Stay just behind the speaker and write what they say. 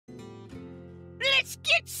Let's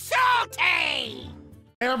get salty!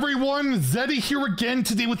 Everyone, Zeddy here again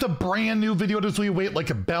today with a brand new video as we await like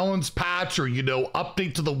a balance patch or,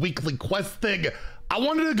 update to the weekly quest thing. I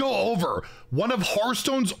wanted to go over one of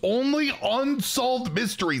Hearthstone's only unsolved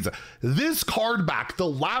mysteries. This card back, the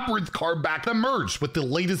Labyrinth card back that merged with the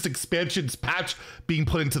latest expansions patch being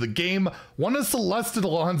put into the game. One of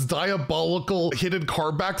Celestalon's diabolical hidden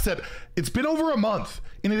card backs that it's been over a month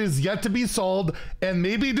and it is yet to be solved. And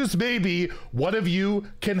maybe, just maybe, one of you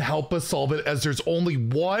can help us solve it as there's only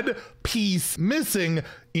one piece missing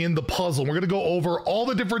in the puzzle. We're gonna go over all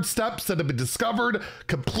the different steps that have been discovered,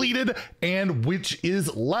 completed, and which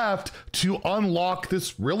is left to unlock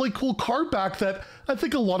this really cool card back that I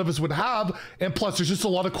think a lot of us would have. And plus, there's just a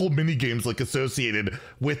lot of cool mini games like associated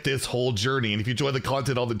with this whole journey. And if you enjoy the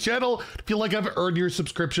content on the channel, feel like I've earned your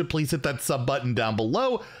subscription, please hit that sub button down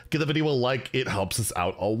below. Give the video a like, it helps us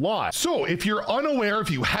out a lot. So if you're unaware, if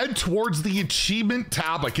you head towards the achievement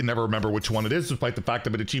tab, I can never remember which one it is, despite the fact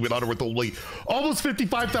I'm an achievement hunter with only almost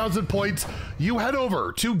 55,000 points, you head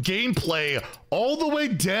over to gameplay all the way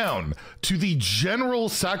down to the general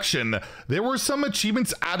section. There were some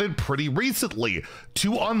achievements added pretty recently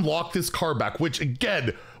to unlock this card back, which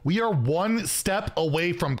again, we are one step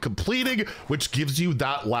away from completing, which gives you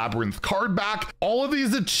that Labyrinth card back. All of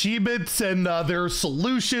these achievements and their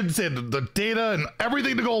solutions and the data and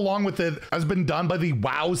everything to go along with it has been done by the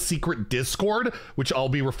WoW secret Discord, which I'll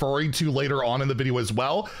be referring to later on in the video as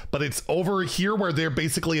well. But it's over here where they're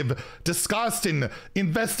basically have discussed and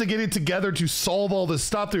investigated together to solve all this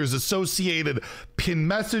stuff. There's associated pin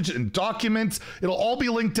message and documents. It'll all be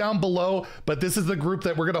linked down below, but this is the group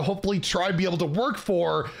that we're gonna hopefully try and be able to work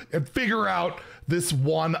for and figure out this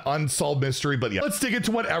one unsolved mystery. But yeah, let's dig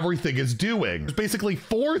into what everything is doing. There's basically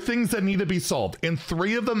 4 things that need to be solved, and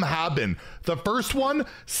 3 of them have been. The first one,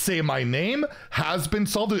 Say My Name, has been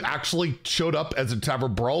solved. It actually showed up as a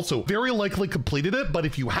Tavern Brawl, so very likely completed it. But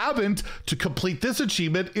if you haven't, to complete this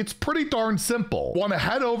achievement, it's pretty darn simple. You want to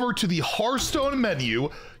head over to the Hearthstone menu.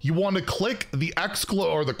 You want to click the X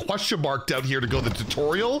or the question mark down here to go to the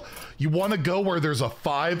tutorial. You want to go where there's a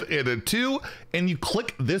 5 and a 2, and you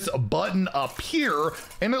click this button up here,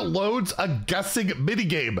 and it loads a guessing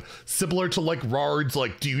minigame, similar to like RARD's,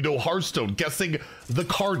 like, do you know Hearthstone? Guessing the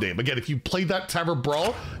card name. Again, if you played that Tavern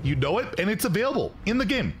Brawl, you know it, and it's available in the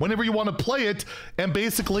game whenever you want to play it, and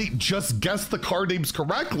basically just guess the card names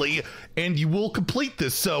correctly, and you will complete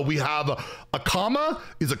this. So we have a comma,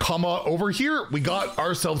 is a comma over here. We got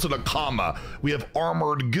ourselves in a comma. We have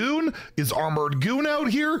Armored Goon. Is Armored Goon out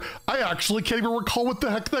here? I actually can't even recall what the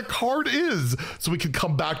heck that card is. So we can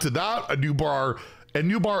come back to that. A new bar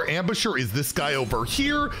Ambusher is this guy over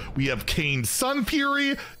here. We have Kane Sun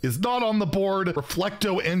Fury is not on the board.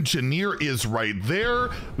 Reflecto Engineer is right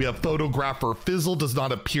there. We have Photographer Fizzle, does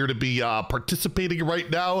not appear to be participating right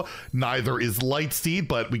now. Neither is Lightsteed,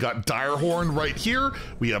 but we got Direhorn right here.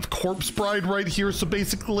 We have Corpse Bride right here. So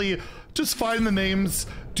basically, just find the names,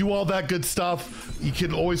 do all that good stuff. You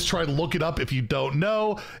can always try to look it up if you don't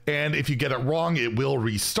know, and if you get it wrong, it will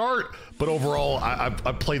restart. But overall,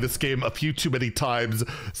 I've played this game a few too many times,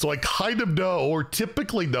 so I kind of know, or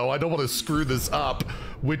typically know, I don't want to screw this up,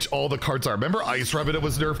 which all the cards are. Remember Ice Revenant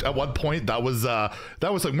was nerfed at one point? That was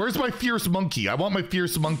like, where's my Fierce Monkey? I want my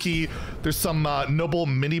Fierce Monkey. There's some Noble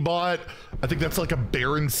Minibot. I think that's like a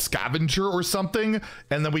Baron Scavenger or something.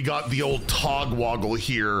 And then we got the old Togwoggle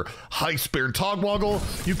here. Heist Baron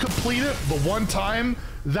Togwoggle. You complete it the one time,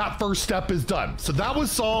 that first step is done. So that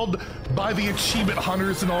was solved by the achievement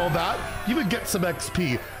hunters and all that. You would get some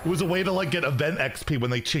XP. It was a way to like get event XP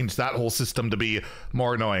when they changed that whole system to be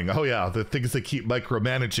more annoying. Oh yeah, the things that keep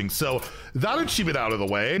micromanaging. So that achievement out of the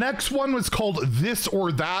way. Next one was called This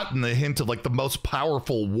or That, and the hint of like the most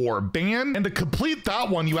powerful war band. And to complete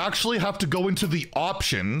that one, you actually have to go into the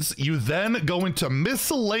options. You then go into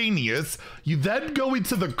miscellaneous. You then go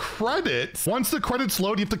into the credits. Once the credits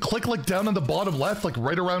load, you have to click like down on the bottom left, like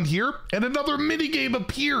right around here, and another mini game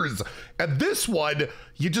appears. And this one,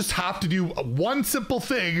 you just have to do one simple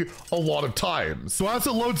thing a lot of times. So as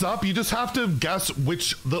it loads up, you just have to guess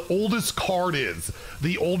which the oldest card is.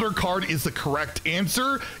 The older card is the correct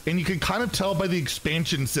answer, and you can kind of tell by the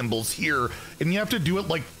expansion symbols here, and you have to do it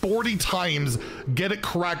like 40 times, get it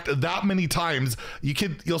correct that many times.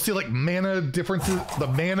 You'll see like mana differences. The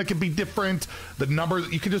mana can be different. The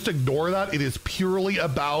numbers, you can just ignore that. It is purely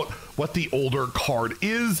about what the older card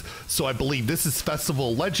is. So I believe this is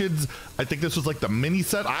Festival Legends. I think this was like the mini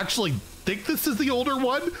set. I actually think this is the older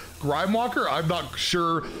one, Grime Walker. I'm not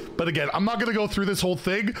sure, but again, I'm not gonna go through this whole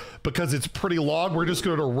thing because it's pretty long. We're just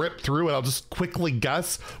gonna rip through and I'll just quickly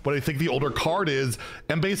guess what I think the older card is.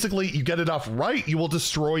 And basically, you get enough right, you will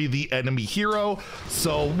destroy the enemy hero.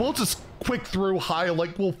 So we'll just quick through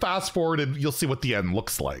we'll fast forward and you'll see what the end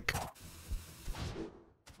looks like.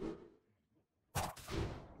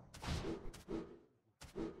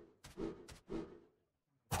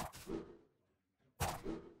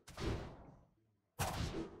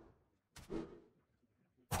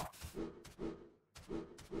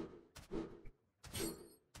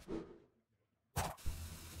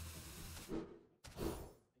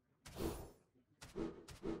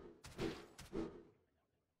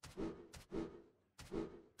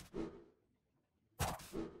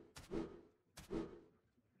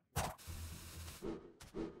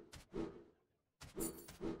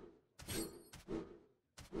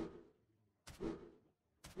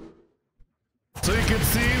 So you can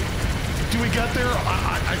see, do we get there?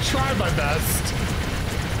 I tried my best.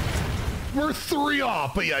 We're 3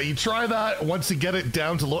 off, but yeah, you try that. Once you get it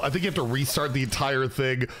down to low, I think you have to restart the entire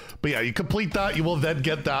thing. But yeah, you complete that, you will then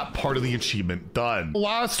get that part of the achievement done. The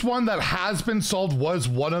last one that has been solved was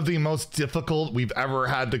one of the most difficult we've ever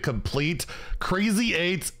had to complete. Crazy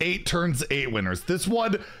 8s, 8 turns, 8 winners. This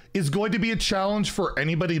one is going to be a challenge for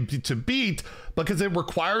anybody to beat because it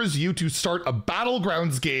requires you to start a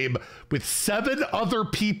Battlegrounds game with 7 other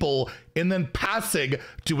people and then passing,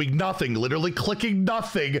 doing nothing, literally clicking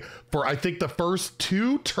nothing for I think the first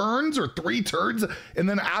 2 turns or 3 turns. And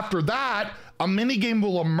then after that, a mini game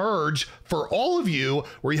will emerge for all of you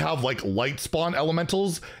where you have like light spawn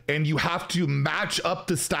elementals and you have to match up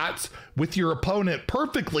the stats with your opponent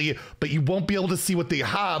perfectly, but you won't be able to see what they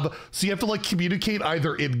have. So you have to like communicate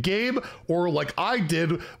either in game or like I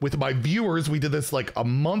did with my viewers. We did this like a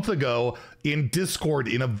month ago in Discord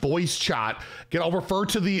in a voice chat. Again, I'll refer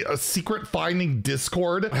to the secret finding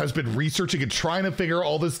Discord, has been researching and trying to figure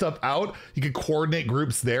all this stuff out. You can coordinate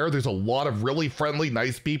groups there. There's a lot of really friendly,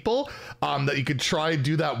 nice people that you could try and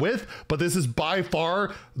do that with, but this is by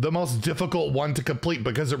far the most difficult one to complete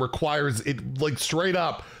because it requires it like straight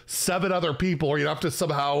up 7 other people, or you have to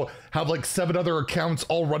somehow have like 7 other accounts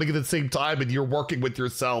all running at the same time and you're working with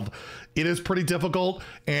yourself. It is pretty difficult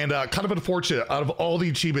and kind of unfortunate. Out of all the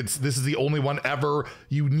achievements, this is the only one ever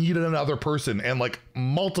you need another person and like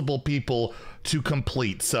multiple people to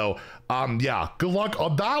complete. So yeah, good luck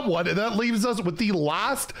on that one. And that leaves us with the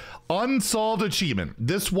last unsolved achievement.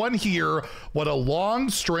 This one here, what a long,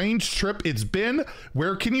 strange trip it's been.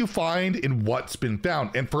 Where can you find and what's been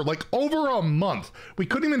found? And for like over a month, we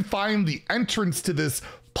couldn't even find the entrance to this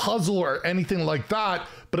puzzle or anything like that,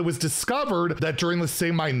 but it was discovered that during the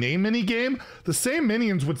Say My Name mini game, the same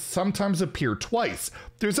minions would sometimes appear twice.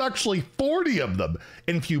 There's actually 40 of them,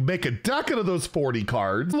 and if you make a deck out of those 40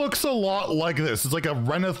 cards, it looks a lot like this. It's like a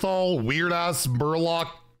Renethal, weird-ass Murloc,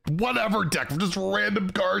 whatever deck, just random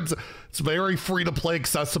cards. It's very free to play,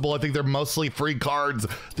 accessible. I think they're mostly free cards,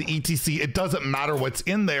 the ETC. It doesn't matter what's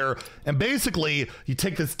in there. And basically, you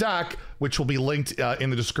take this deck, which will be linked in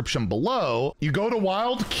the description below. You go to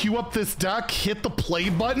Wild, queue up this deck, hit the play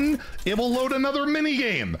button. It will load another mini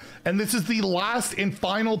game. And this is the last and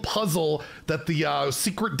final puzzle that the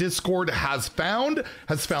secret Discord has found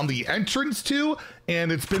the entrance to.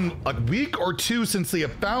 And it's been a week or 2 since they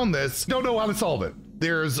have found this. Don't know how to solve it.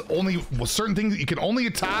 There's only certain things that you can only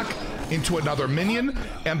attack into another minion,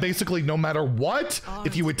 and basically no matter what,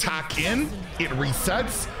 if you attack in, it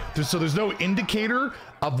resets. So there's no indicator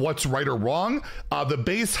of what's right or wrong. The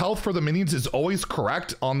base health for the minions is always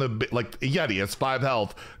correct on the, like Yeti has 5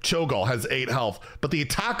 health, Cho'Gall has 8 health, but the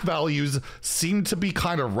attack values seem to be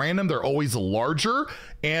kind of random. They're always larger,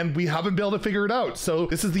 and we haven't been able to figure it out. So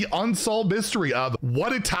this is the unsolved mystery of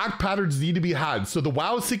what attack patterns need to be had. So the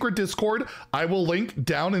WoW secret Discord, I will link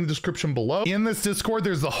down in the description below. In this Discord,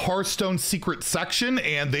 there's the Hearthstone secret section,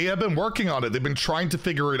 and they have been working on it. They've been trying to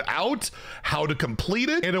figure it out, how to complete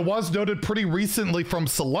it. And it was noted pretty recently from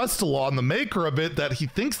Celestalon, the maker of it, that he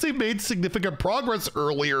thinks they made significant progress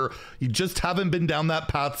earlier. You just haven't been down that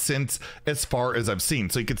path since, as far as I've seen.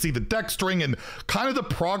 So you can see the deck string and kind of the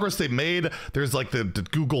progress they made. There's like the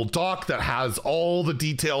Google Doc that has all the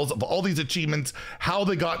details of all these achievements, how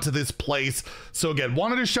they got to this place. So again,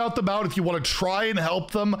 wanted to shout them out if you want to try and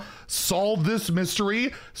help them solve this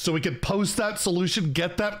mystery so we can post that solution,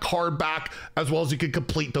 get that card back, as well as you can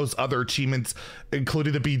complete those other achievements,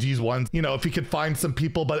 including the Fiji's ones, you know, if you could find some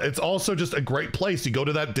people, but it's also just a great place. You go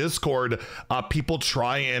to that Discord, people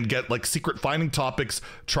try and get like secret finding topics,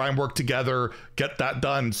 try and work together, get that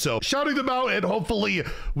done. So shouting them out, and hopefully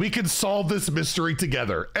we can solve this mystery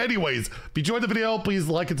together. Anyways, if you enjoyed the video, please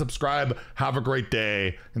like and subscribe. Have a great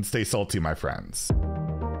day and stay salty, my friends.